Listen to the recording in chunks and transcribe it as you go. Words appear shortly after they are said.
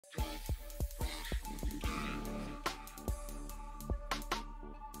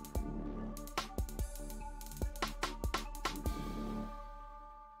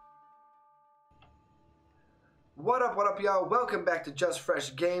What up, y'all? Welcome back to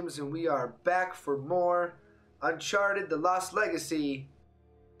JusFreshGames, and we are back for more Uncharted: The Lost Legacy,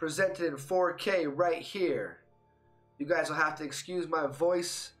 presented in 4K right here. You guys will have to excuse my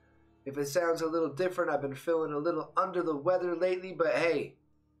voice if it sounds a little different. I've been feeling a little under the weather lately, but hey,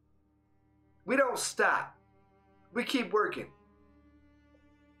 we don't stop. We keep working.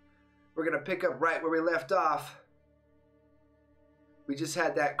 We're going to pick up right where we left off. We just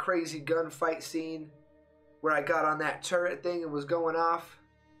had that crazy gunfight scene where I got on that turret thing and was going off.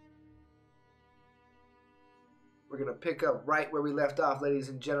 We're going to pick up right where we left off, ladies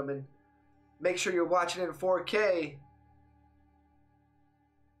and gentlemen. Make sure you're watching in 4K.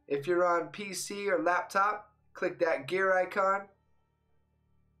 If you're on PC or laptop, click that gear icon.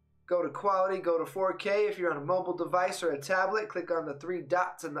 Go to quality, go to 4K. If you're on a mobile device or a tablet, click on the three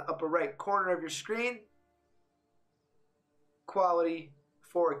dots in the upper right corner of your screen. Quality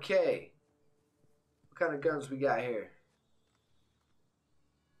 4K. What kind of guns we got here?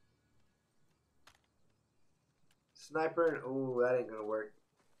 Sniper. Ooh, that ain't gonna work.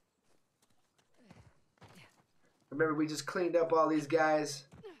 Remember, we just cleaned up all these guys.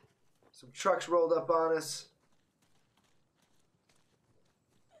 Some trucks rolled up on us.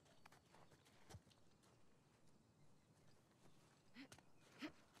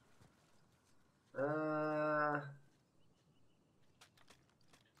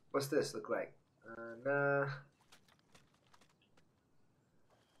 What's this look like? Nah.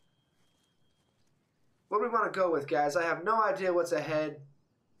 What do we want to go with, guys? I have no idea what's ahead.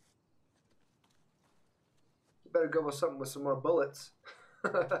 You better go with something with some more bullets.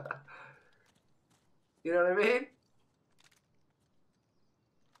 You know what I mean?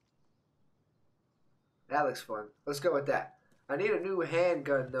 That looks fun. Let's go with that. I need a new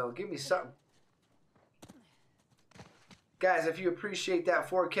handgun, though. Give me something. Guys, if you appreciate that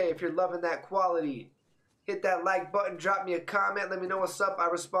 4K, if you're loving that quality, hit that like button, drop me a comment, let me know what's up. I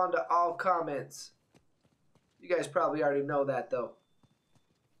respond to all comments. You guys probably already know that, though.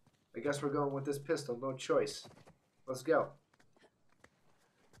 I guess we're going with this pistol. No choice. Let's go.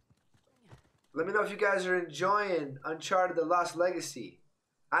 Let me know if you guys are enjoying Uncharted: The Lost Legacy.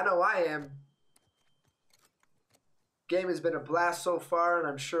 I know I am. Game has been a blast so far, and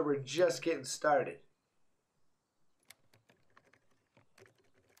I'm sure we're just getting started.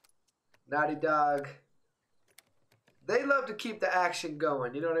 Naughty Dog. They love to keep the action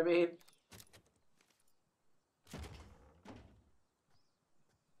going, you know what I mean?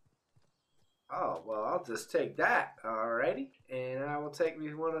 Oh, well, I'll just take that. Alrighty. And I will take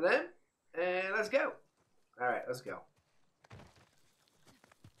me one of them. And let's go. Alright, let's go.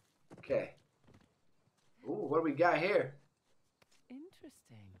 Okay. Ooh, what do we got here?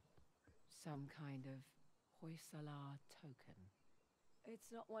 Interesting. Some kind of Hoysala token.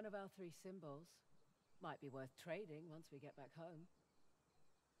 It's not one of our three symbols. Might be worth trading once we get back home.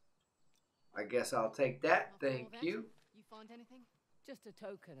 I guess I'll take that. Thank you. You find anything? Just a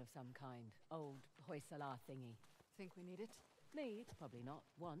token of some kind. Old Hoysala thingy. Think we need it? Need? Probably not.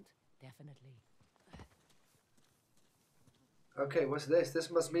 Want? Definitely. Okay, what's this?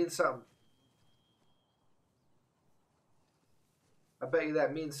 This must mean something. I bet you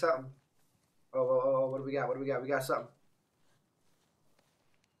that means something. Oh, what do we got? What do we got? We got something.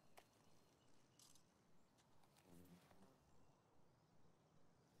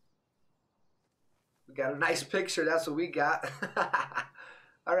 We got a nice picture. That's what we got.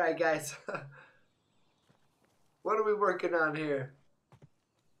 All right, guys. What are we working on here?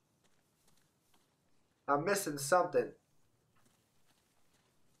 I'm missing something.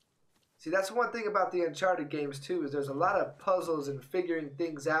 See, that's one thing about the Uncharted games, too, is there's a lot of puzzles and figuring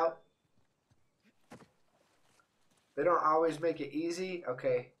things out. They don't always make it easy.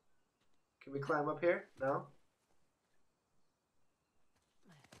 Okay. Can we climb up here? No?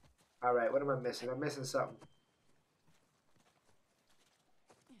 Alright, what am I missing? I'm missing something.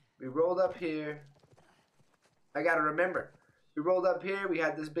 We rolled up here. I gotta remember. We rolled up here. We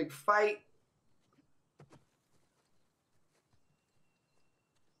had this big fight.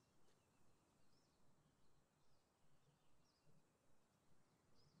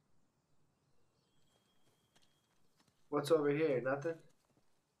 What's over here? Nothing?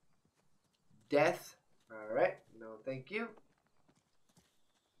 Death? Alright. No, thank you.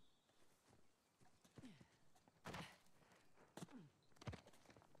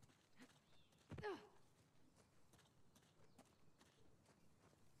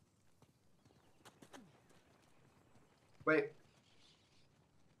 Wait.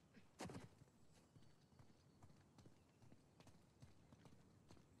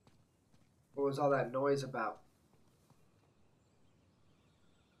 What was all that noise about?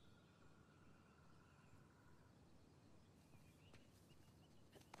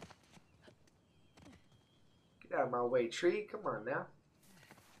 Get out of my way, tree. Come on now.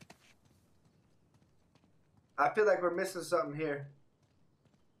 I feel like we're missing something here.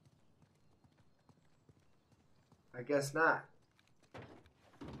 I guess not.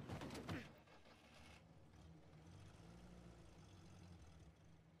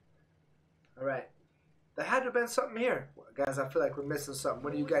 Alright. There had to have been something here. Guys, I feel like we're missing something.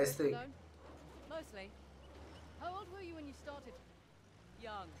 What do you guys think? Mostly. How old were you when you started?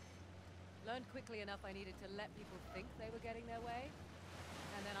 Young. Learned quickly enough I needed to let people think they were getting their way,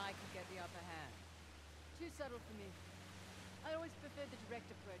 and then I could get the upper hand. Too subtle for me. I always preferred the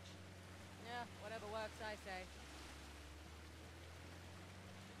direct approach. Yeah, whatever works, I say.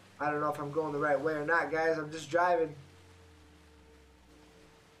 I don't know if I'm going the right way or not, guys. I'm just driving.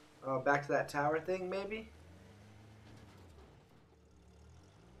 Oh, back to that tower thing, maybe?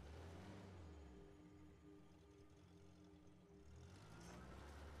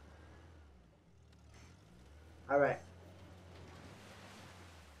 Alright.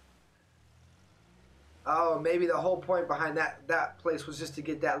 Oh, maybe the whole point behind that place was just to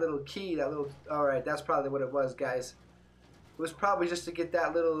get that little key, that little... Alright, that's probably what it was, guys. It was probably just to get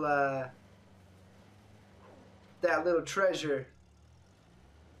that little treasure.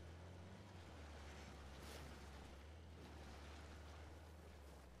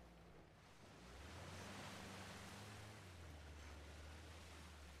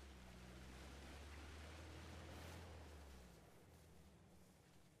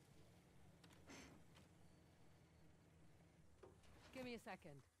 Give me a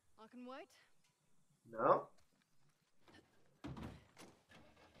second. I can wait. No?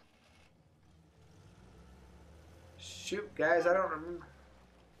 Shoot, guys, I don't remember.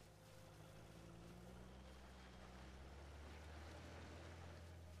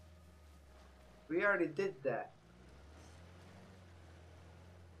 We already did that.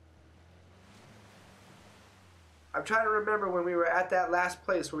 I'm trying to remember when we were at that last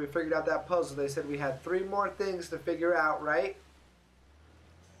place where we figured out that puzzle. They said we had 3 more things to figure out, right?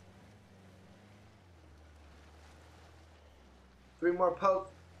 Three more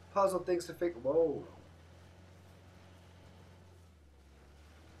puzzle things to figure. Whoa.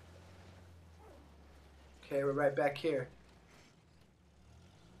 Okay, we're right back here.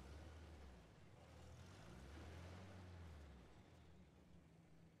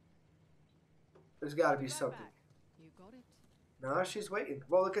 There's got to be something. You got it. No, she's waiting.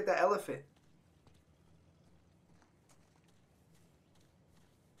 Well, look at that elephant.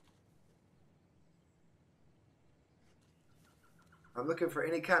 I'm looking for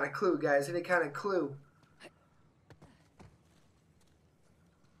any kind of clue, guys. Any kind of clue.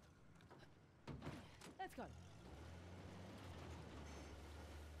 Let's go.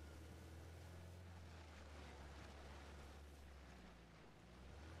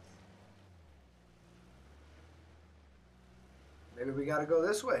 Maybe we gotta go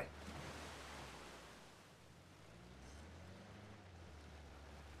this way.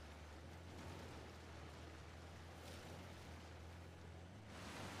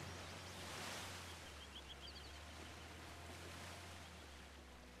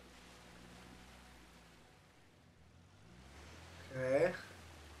 Okay.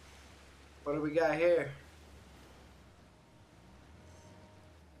 What do we got here?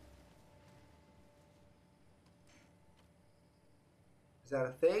 Is that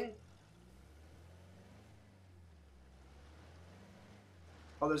a thing?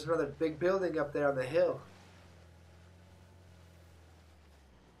 Oh, there's another big building up there on the hill.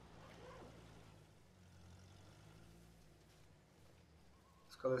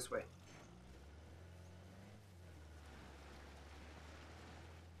 Let's go this way.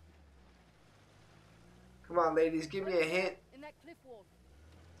 Come on, ladies, give me a hint. In that cliff wall.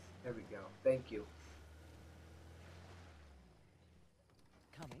 There we go. Thank you.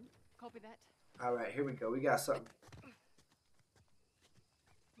 Coming. Copy that. All right, here we go. We got something.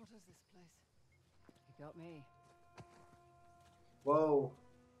 What is this place? You got me. Whoa.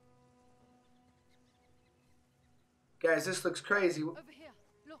 Guys, this looks crazy. Over here.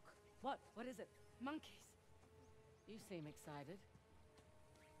 Look. What? What is it? Monkeys. You seem excited.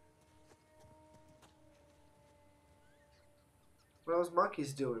 What are those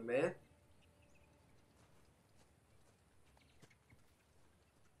monkeys doing, man?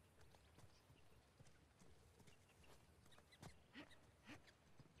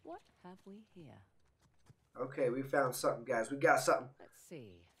 What have we here? Okay, we found something, guys. We got something. Let's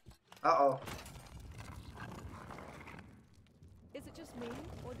see. Uh-oh. Is it just me,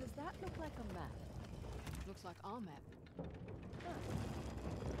 or does that look like a map? Looks like our map. Oh.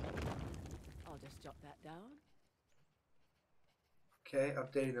 I'll just jot that down. Okay,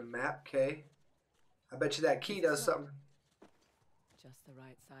 updating the map. Okay. I bet you that key does something. Just the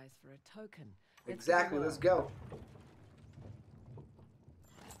right size for a token. Exactly, let's go.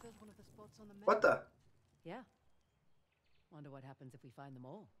 There's one of the spots on the map. What the? Yeah. Wonder what happens if we find them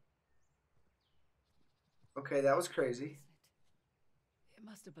all. Okay, that was crazy. It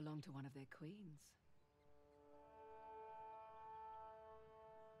must have belonged to one of their queens.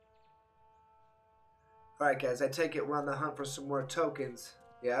 Alright guys, I take it we're on the hunt for some more tokens.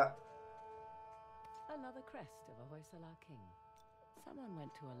 Yeah. Another crest of a Hoysala king. Someone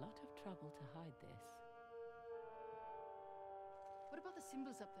went to a lot of trouble to hide this. What about the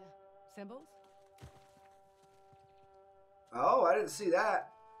symbols up there? Symbols? Oh, I didn't see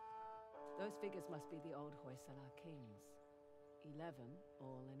that. Those figures must be the old Hoysala kings. 11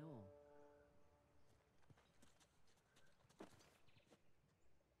 all in all.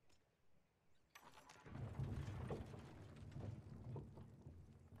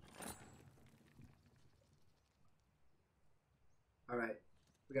 Alright.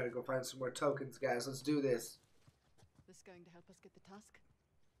 We gotta go find some more tokens, guys. Let's do this. This going to help us get the task?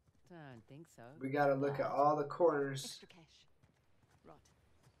 Don't think so. We gotta look at all the corners. Extra cash. Right.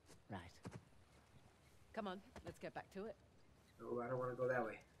 Right. Come on, let's get back to it. Oh, I don't want to go that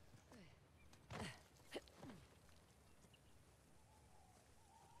way.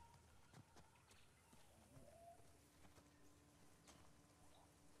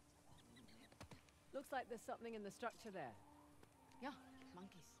 Looks like there's something in the structure there. Yeah,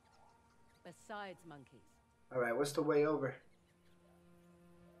 monkeys. Besides monkeys. Alright, what's the way over?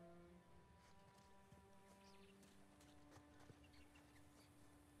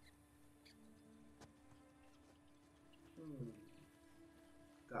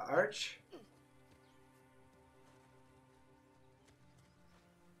 The arch?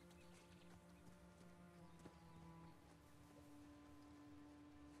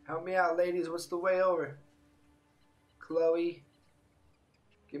 Help me out, ladies. What's the way over? Chloe,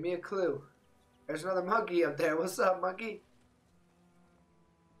 give me a clue. There's another monkey up there. What's up, monkey?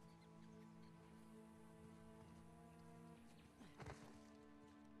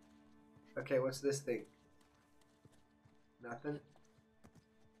 Okay, what's this thing? Nothing.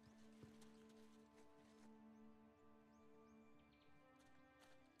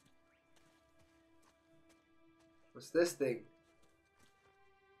 What's this thing?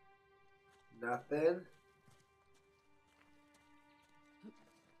 Nothing.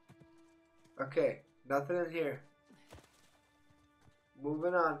 Okay, nothing in here.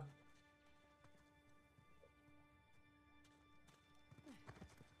 Moving on.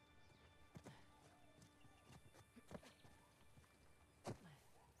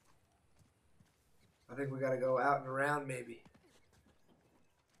 I think we gotta go out and around maybe.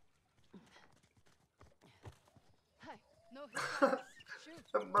 Hey, no hiccups. Shoot.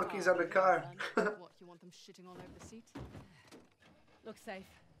 The monkey's on the car. What, you want them shitting all over the seat? Looks safe.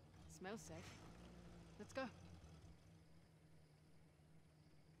 Smells safe. Let's go.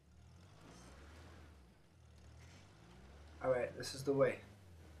 Alright, this is the way.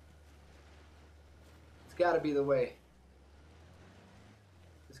 It's gotta be the way.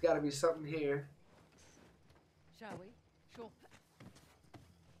 There's gotta be something here. Shall we? Sure.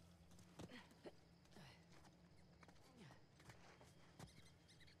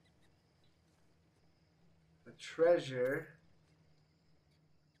 A treasure,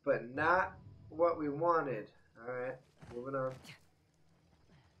 but not what we wanted. Alright, moving on.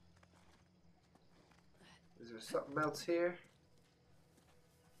 Is there something else here?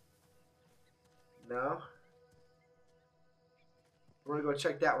 No. We're gonna go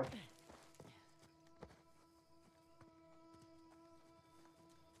check that one.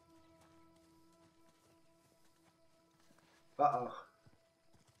 Uh-oh.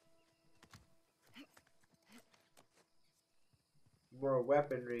 More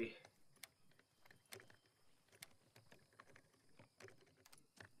weaponry.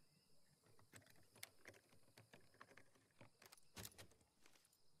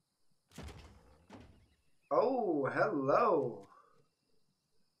 Oh, hello.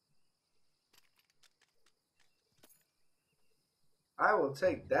 I will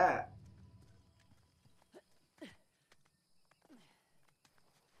take that.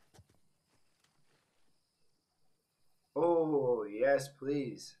 Oh, yes,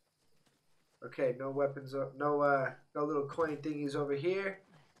 please. Okay, no weapons, no little coin thingies over here.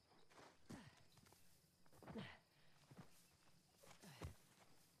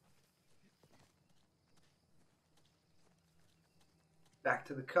 Back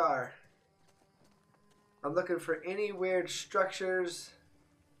to the car. I'm looking for any weird structures.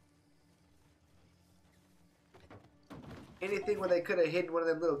 Anything where they could have hidden one of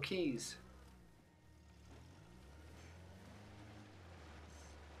them little keys.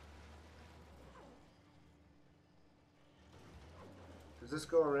 Does this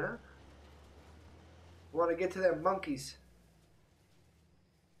go around? I want to get to them monkeys.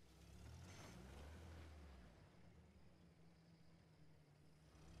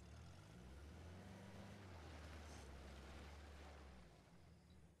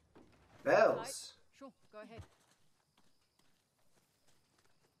 Bells. Sure, go ahead.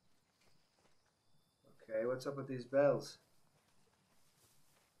 Okay, what's up with these bells?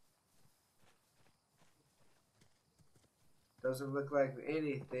 Doesn't look like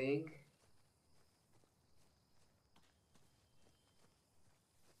anything.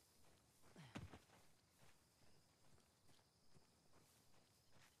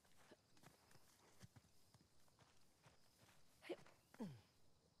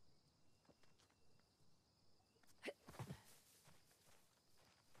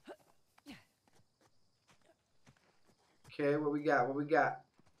 Okay, what we got? What we got?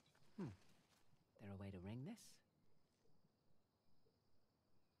 There a way to ring this?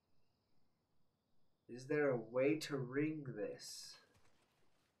 Is there a way to ring this?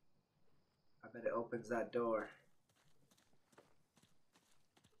 I bet it opens that door.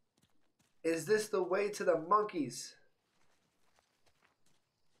 Is this the way to the monkeys?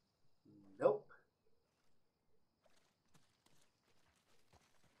 Nope.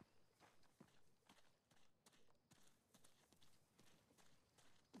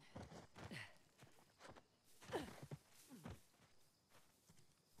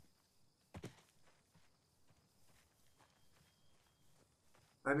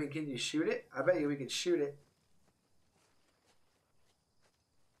 I mean, can you shoot it? I bet you we can shoot it.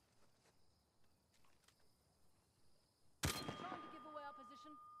 Trying to give away our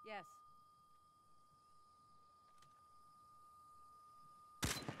position? Yes.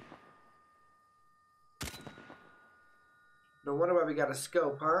 No wonder why we got a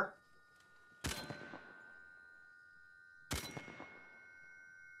scope, huh?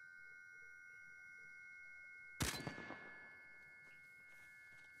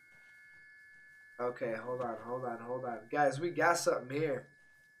 Okay, hold on. Guys, we got something here.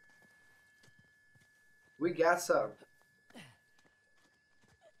 We got something.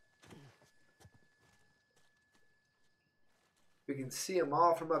 We can see them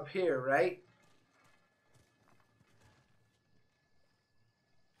all from up here, right?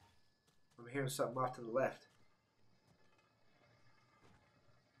 I'm hearing something off to the left.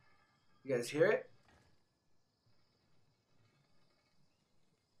 You guys hear it?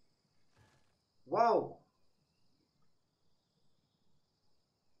 Whoa!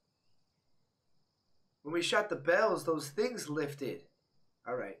 When we shot the bells, those things lifted.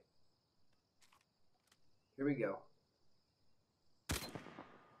 Alright. Here we go.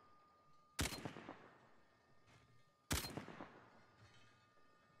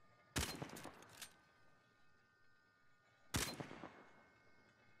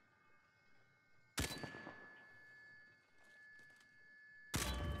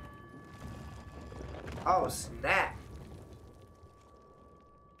 Oh, snap.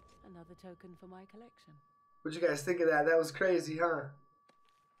 Another token for my collection. What'd you guys think of that? That was crazy, huh?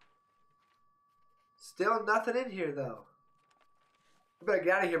 Still nothing in here, though. I better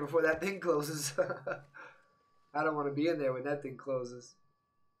get out of here before that thing closes. I don't want to be in there when that thing closes.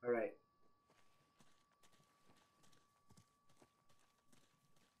 Alright.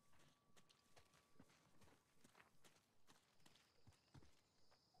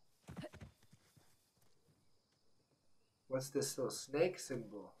 What's this little snake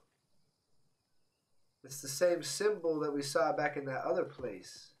symbol? It's the same symbol that we saw back in that other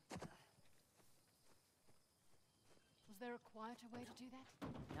place. Was there a quieter way to do that?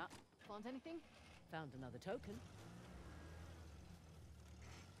 No. Find anything? Found another token.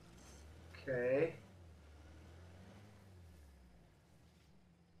 Okay.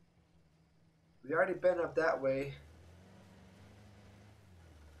 We already been up that way.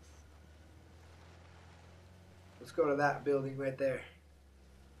 Let's go to that building right there.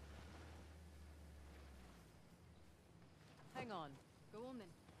 Hang on. Go on then.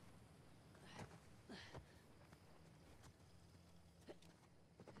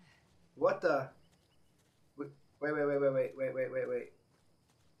 What the? Wait.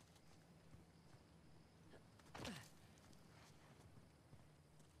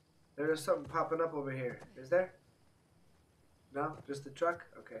 There's something popping up over here. Is there? No? Just the truck?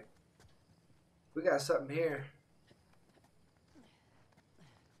 Okay. We got something here.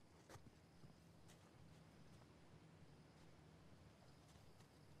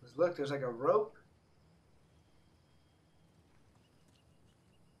 'Cause look, there's like a rope.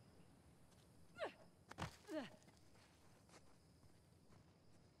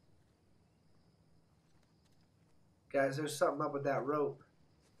 Guys, there's something up with that rope.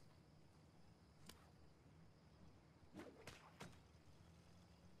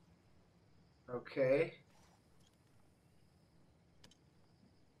 Okay.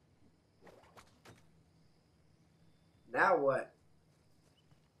 Now what?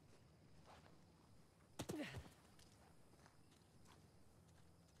 This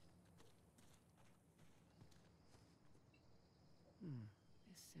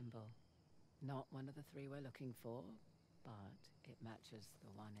symbol. Not one of the three we're looking for, but it matches the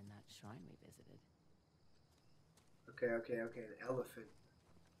one in that shrine we visited. Okay, an elephant.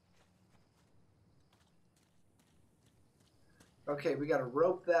 Okay, we gotta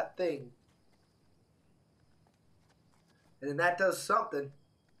rope that thing. And then that does something.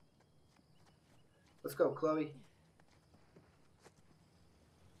 Let's go, Chloe.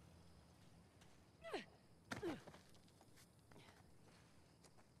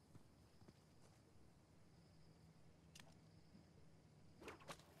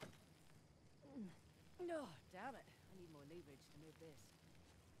 No, damn it. I need more leverage to move this.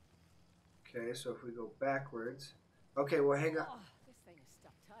 Okay, so if we go backwards. Okay, well, hang on. Oh, this thing is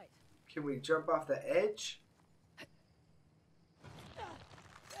stuck tight. Can we jump off the edge?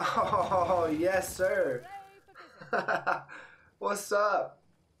 Oh, yes, sir. What's up?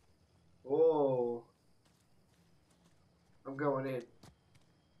 Whoa. I'm going in.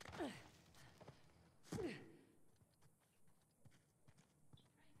 Great.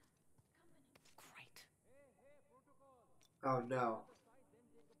 Oh, no.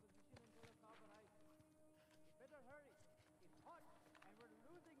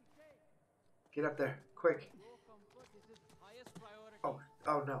 Get up there, quick. Oh,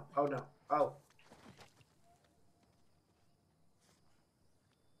 oh no, oh no, oh.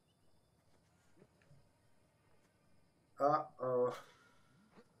 Uh-oh.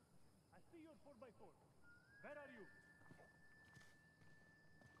 I see your 4x4. Where are you?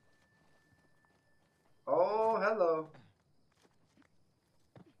 Oh, hello.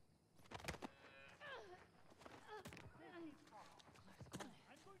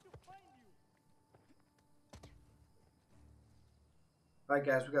 I'm going to find you. Alright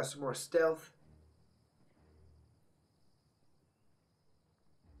guys, we got some more stealth.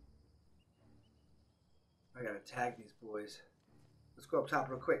 I gotta tag these boys. Let's go up top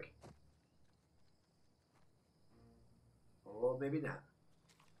real quick. Or maybe not.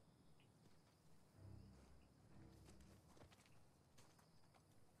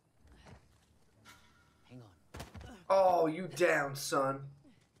 Hang on. Oh, you down, son.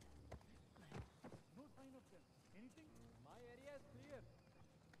 No sign of them. Anything? My area is clear.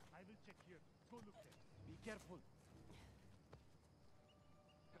 I will check here. Go look there. Be careful.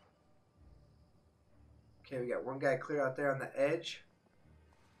 Okay, we got one guy clear out there on the edge.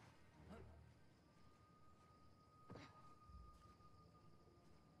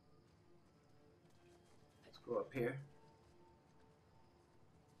 Let's go up here.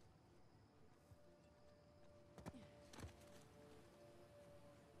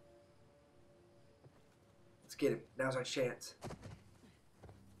 Let's get him. Now's our chance.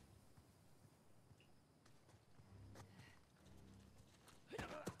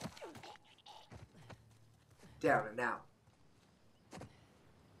 Down and out.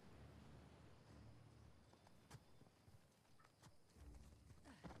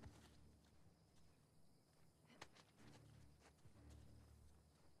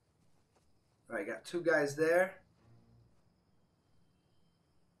 All right, got two guys there.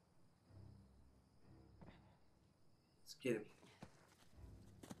 Let's get him.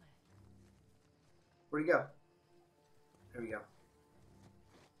 Where'd he go? There we go.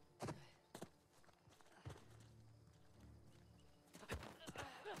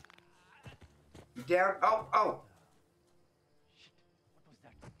 You down? Oh, oh. Shit. What was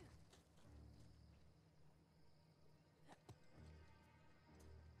that?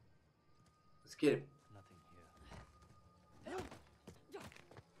 Let's get him. Nothing here.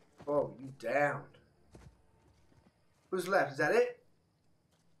 Oh, you downed. Who's left? Is that it?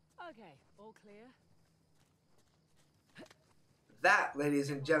 Okay, all clear. That, ladies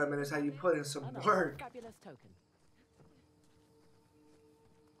and gentlemen, is how you put in some Another work. fabulous token.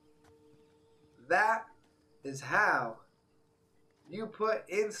 That is how you put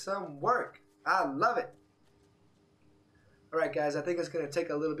in some work. I love it. Alright guys, I think it's going to take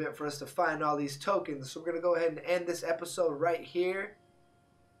a little bit for us to find all these tokens. So we're going to go ahead and end this episode right here.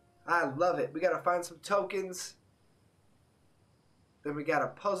 I love it. We got to find some tokens. Then we got a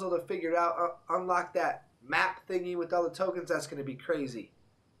puzzle to figure out. Unlock that map thingy with all the tokens. That's going to be crazy.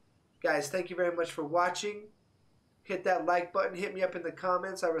 Guys, thank you very much for watching. Hit that like button. Hit me up in the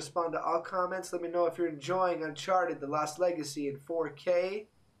comments. I respond to all comments. Let me know if you're enjoying Uncharted: The Lost Legacy in 4K.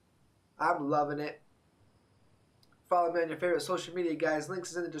 I'm loving it. Follow me on your favorite social media, guys.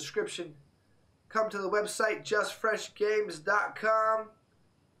 Links is in the description. Come to the website, JusFreshGames.com.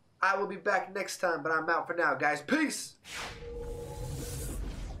 I will be back next time, but I'm out for now, guys. Peace!